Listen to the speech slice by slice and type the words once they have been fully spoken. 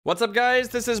What's up guys,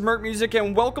 this is Merc Music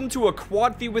and welcome to a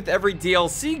quad feed with every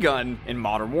DLC gun in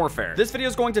Modern Warfare. This video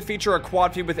is going to feature a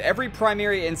quad feed with every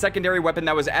primary and secondary weapon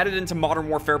that was added into Modern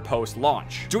Warfare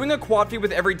post-launch. Doing a quad feed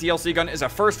with every DLC gun is a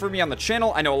first for me on the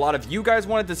channel. I know a lot of you guys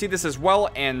wanted to see this as well,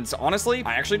 and honestly,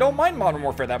 I actually don't mind Modern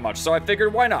Warfare that much, so I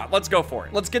figured why not? Let's go for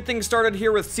it. Let's get things started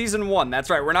here with Season 1. That's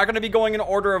right, we're not going to be going in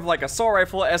order of like assault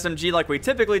rifle, SMG like we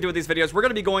typically do with these videos. We're going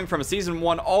to be going from Season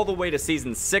 1 all the way to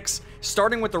Season 6,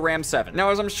 starting with the Ram 7. Now,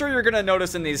 as I'm sure you're gonna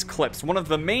notice in these clips, one of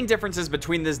the main differences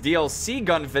between this DLC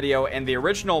gun video and the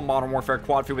original Modern Warfare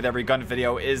quad feed with every gun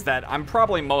video is that I'm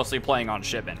probably mostly playing on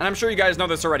Shipment. And I'm sure you guys know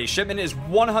this already. Shipment is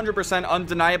 100%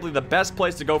 undeniably the best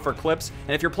place to go for clips,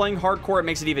 and if you're playing hardcore, it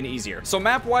makes it even easier. So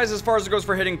map-wise, as far as it goes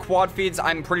for hitting quad feeds,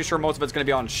 I'm pretty sure most of it's gonna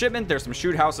be on Shipment. There's some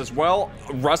shoot house as well.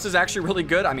 Rust is actually really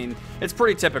good. I mean, it's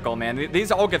pretty typical, man.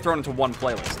 These all get thrown into one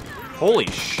playlist. Holy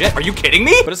shit, are you kidding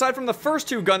me? But aside from the first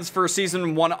two guns for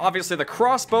Season 1, obviously the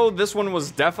crossbow, this one was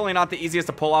definitely not the easiest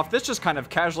to pull off. This just kind of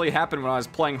casually happened when I was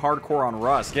playing hardcore on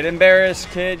Rust. Get embarrassed,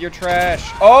 kid, you're trash.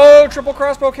 Oh, triple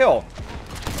crossbow kill.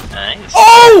 Nice.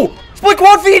 Oh! Split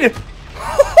quad feed!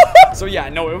 So yeah,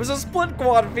 no, it was a split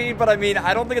quad feed, but I mean,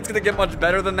 I don't think it's gonna get much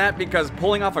better than that because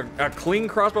pulling off a clean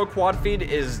crossbow quad feed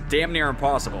is damn near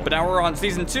impossible. But now we're on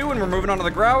Season 2 and we're moving on to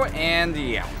the Grau, and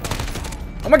yeah.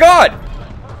 Oh my god!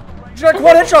 You got a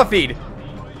quad headshot feed.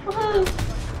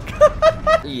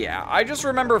 Yeah, I just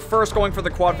remember first going for the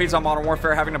quad feeds on Modern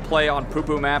Warfare, having to play on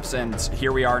poo-poo maps, and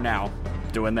here we are now,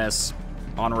 doing this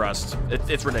on Rust.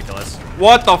 It's ridiculous.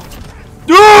 What the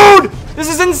dude! This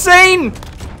is insane! Did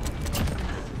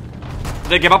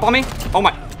they give up on me? Oh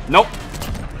my, nope.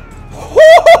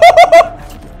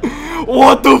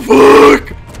 What the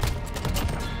fuck?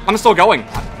 I'm still going.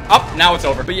 Up, now it's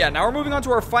over. But yeah, now we're moving on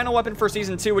to our final weapon for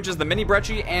Season 2, which is the Mini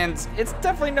Brecci, and it's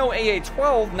definitely no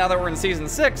AA-12 now that we're in Season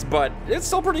 6, but it's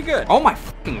still pretty good. Oh my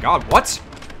fucking god, what?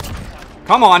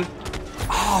 Come on.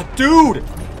 Ah, dude.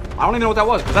 I don't even know what that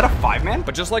was. Was that a 5-man?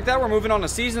 But just like that, we're moving on to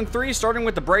Season 3, starting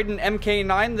with the Braden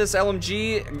MK9. This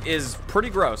LMG is pretty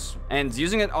gross, and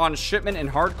using it on Shipment and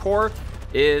Hardcore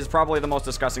is probably the most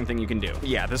disgusting thing you can do.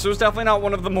 Yeah, this was definitely not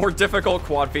one of the more difficult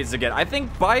quad feeds to get. I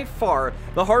think by far,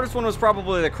 the hardest one was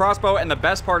probably the crossbow, and the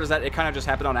best part is that it kind of just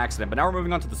happened on accident. But now we're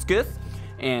moving on to the Skuth,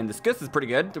 and the Skuth is pretty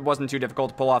good. It wasn't too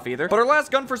difficult to pull off either. But our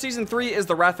last gun for Season 3 is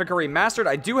the Raffica Remastered.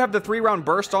 I do have the 3-round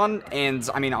burst on, and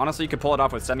I mean, honestly, you could pull it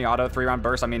off with semi-auto 3-round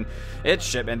burst. I mean, it's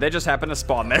Shipment. They just happen to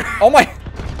spawn there. Oh my...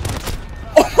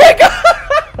 Oh my god!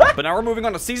 But now we're moving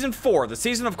on to Season 4, the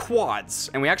season of quads.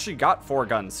 And we actually got 4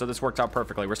 guns, so this worked out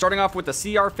perfectly. We're starting off with the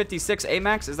CR56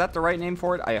 AMAX. Is that the right name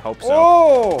for it? I hope so.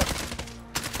 Oh!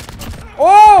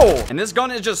 Oh! And this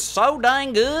gun is just so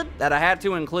dang good that I had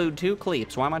to include 2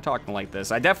 clips. Why am I talking like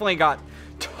this? I definitely got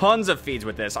tons of feeds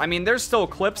with this. I mean, there's still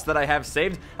clips that I have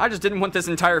saved. I just didn't want this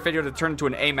entire video to turn into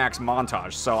an AMAX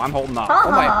montage, so I'm holding up.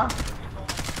 Oh my...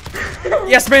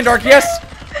 Yes, Mandark, yes!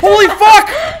 Holy fuck!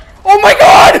 Oh my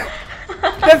god!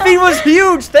 That feed was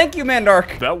huge! Thank you,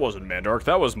 Mandark. That wasn't Mandark,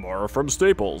 that was Mara from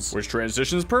Staples. Which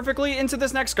transitions perfectly into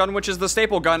this next gun, which is the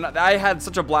Staple gun. I had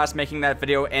such a blast making that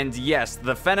video, and yes,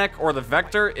 the Fennec or the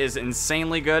Vector is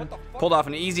insanely good. Pulled off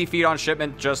an easy feed on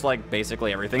Shipment, just like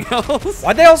basically everything else.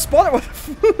 Why'd they all spawn it?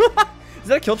 Is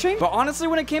that a kill chain? But honestly,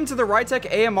 when it came to the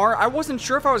Rytec AMR, I wasn't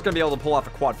sure if I was gonna be able to pull off a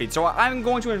quad feed, so I'm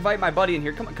going to invite my buddy in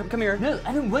here. Come here. No,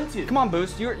 I don't want to. Come on,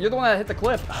 Boost. You're the one that hit the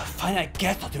clip. Fine, I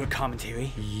guess I'll do a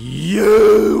commentary.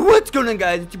 Yo, What's going on,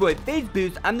 guys? It's your boy Face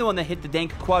Boost. I'm the one that hit the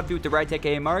dank quad feed with the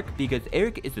Rytec AMR because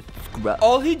Eric is a scrub.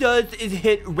 All he does is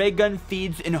hit ray gun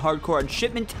feeds in hardcore on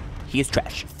Shipment. He is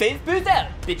trash. Face Boost out,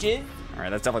 bitches. All right,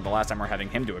 that's definitely the last time we're having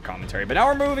him do a commentary. But now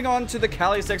we're moving on to the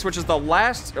Kali 6, which is the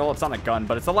last, well, it's not a gun,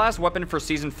 but it's the last weapon for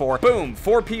Season 4. Boom,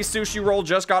 4-piece sushi roll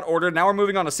just got ordered. Now we're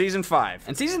moving on to Season 5.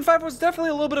 And Season 5 was definitely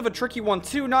a little bit of a tricky one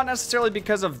too, not necessarily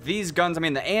because of these guns. I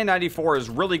mean, the AN-94 is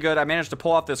really good. I managed to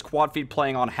pull off this quad feed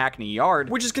playing on Hackney Yard,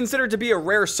 which is considered to be a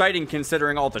rare sighting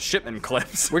considering all the Shipment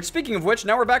clips. Which, speaking of which,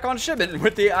 now we're back on Shipment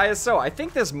with the ISO. I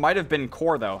think this might have been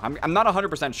core though. I'm not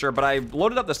 100% sure, but I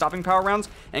loaded up the stopping power rounds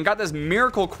and got this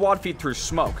miracle quad feed through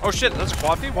smoke. Oh shit, that's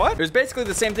quad feed? What? It was basically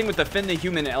the same thing with the Finn the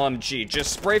Human LMG.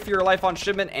 Just spray for your life on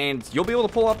Shipment and you'll be able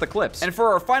to pull off the clips. And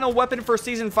for our final weapon for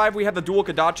Season 5, we have the dual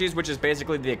Kodachis, which is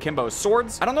basically the Akimbo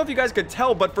swords. I don't know if you guys could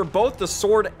tell, but for both the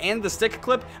sword and the stick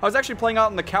clip, I was actually playing out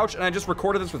on the couch and I just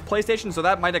recorded this with PlayStation, so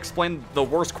that might explain the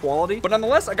worst quality. But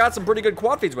nonetheless, I got some pretty good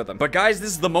quad feeds with them. But guys, this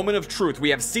is the moment of truth.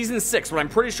 We have Season 6, what I'm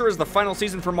pretty sure is the final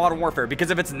season for Modern Warfare, because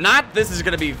if it's not, this is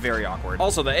gonna be very awkward.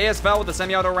 Also, the AS Val with the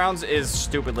semi-auto rounds is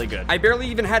stupidly good. I barely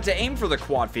even had to aim for the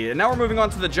quad feed. And now we're moving on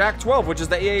to the Jack 12, which is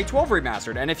the AA-12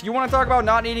 remastered. And if you want to talk about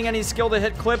not needing any skill to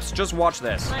hit clips, just watch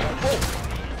this.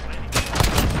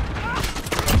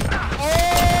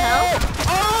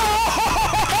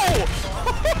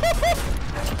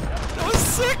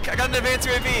 I got an advanced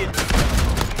UAV.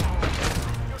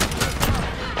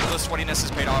 The sweatiness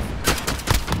has paid off.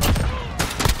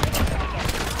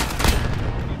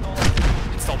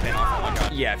 It's still paying off. Oh my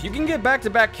god. Yeah, if you can get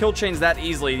back-to-back kill chains that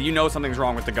easily, you know something's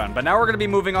wrong with the gun. But now we're going to be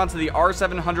moving on to the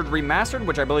R700 Remastered,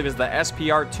 which I believe is the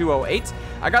SPR208.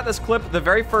 I got this clip the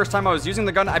very first time I was using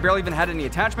the gun. I barely even had any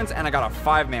attachments, and I got a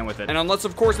 5-man with it. And unless,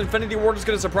 of course, Infinity Ward is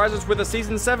going to surprise us with a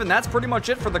Season 7, that's pretty much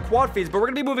it for the quad feeds. But we're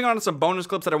going to be moving on to some bonus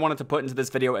clips that I wanted to put into this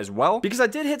video as well, because I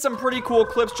did hit some pretty cool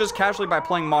clips just casually by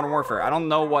playing Modern Warfare. I don't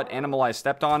know what animal I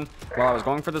stepped on while I was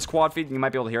going for this quad feed. You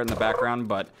might be able to hear it in the background,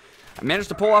 but I managed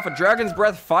to pull off a Dragon's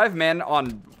Breath 5-man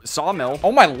on Sawmill.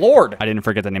 Oh my lord! I didn't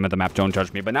forget the name of the map, don't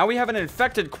judge me. But now we have an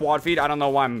infected quad feed. I don't know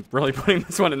why I'm really putting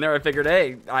this one in there. I figured,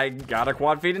 hey, I got a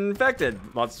quad feed and infected.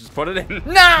 Let's just put it in.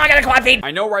 No, I got a quad feed!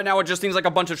 I know right now it just seems like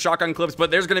a bunch of shotgun clips, but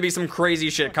there's gonna be some crazy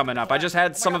shit coming up. I just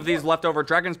had some of these leftover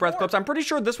Dragon's Breath clips. I'm pretty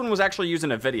sure this one was actually used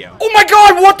in a video. Oh my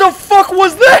god, what the fuck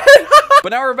was that?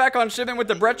 But now we're back on shipment with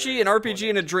the Brecci, an RPG,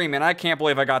 and a Dream, and I can't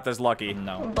believe I got this lucky.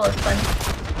 No.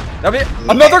 That'd be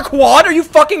another quad? Are you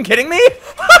fucking kidding me?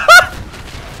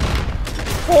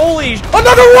 Holy,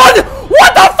 another one!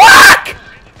 What the fuck?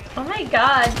 Oh my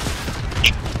god.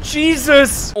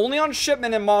 Jesus. Only on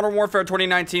shipment in Modern Warfare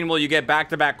 2019 will you get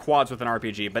back-to-back quads with an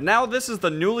RPG. But now this is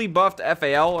the newly buffed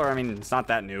FAL, or I mean, it's not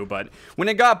that new, but when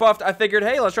it got buffed, I figured,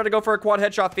 hey, let's try to go for a quad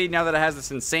headshot feed now that it has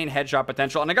this insane headshot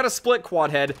potential. And I got a split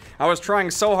quad head. I was trying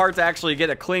so hard to actually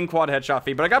get a clean quad headshot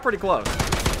feed, but I got pretty close.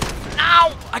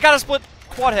 Ow! I got a split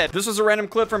quad head. This was a random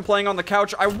clip from playing on the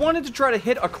couch. I wanted to try to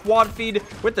hit a quad feed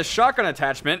with the shotgun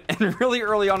attachment, and really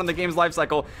early on in the game's life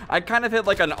cycle, I kind of hit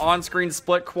like an on-screen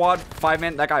split quad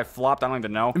 5-man. That guy flopped, I don't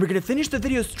even know. And we're gonna finish the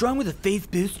video strong with a phase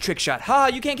boost trick shot. Ha,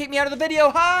 you can't kick me out of the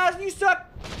video. Ha, you suck.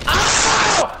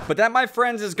 But that, my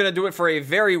friends, is gonna do it for a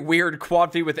very weird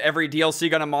quad feed with every DLC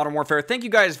gun in Modern Warfare. Thank you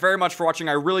guys very much for watching.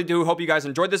 I really do hope you guys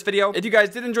enjoyed this video. If you guys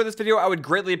did enjoy this video, I would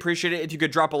greatly appreciate it if you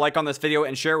could drop a like on this video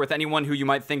and share it with anyone who you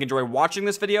might think enjoy watching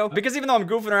this video. Because even though I'm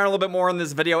goofing around a little bit more in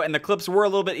this video and the clips were a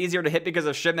little bit easier to hit because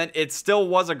of shipment, it still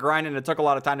was a grind and it took a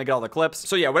lot of time to get all the clips.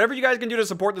 So yeah, whatever you guys can do to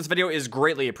support this video is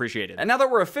greatly appreciated. And now that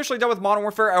we're officially done with Modern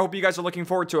Warfare, I hope you guys are looking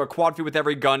forward to a quad feed with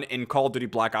every gun in Call of Duty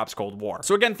Black Ops Cold War.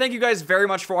 So again, thank you guys very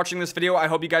much for watching this video. I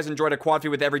hope you guys enjoyed a quad feed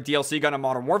with every DLC gun in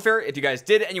Modern Warfare. If you guys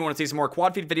did and you want to see some more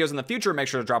quad feed videos in the future, make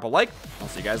sure to drop a like. I'll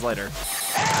see you guys later.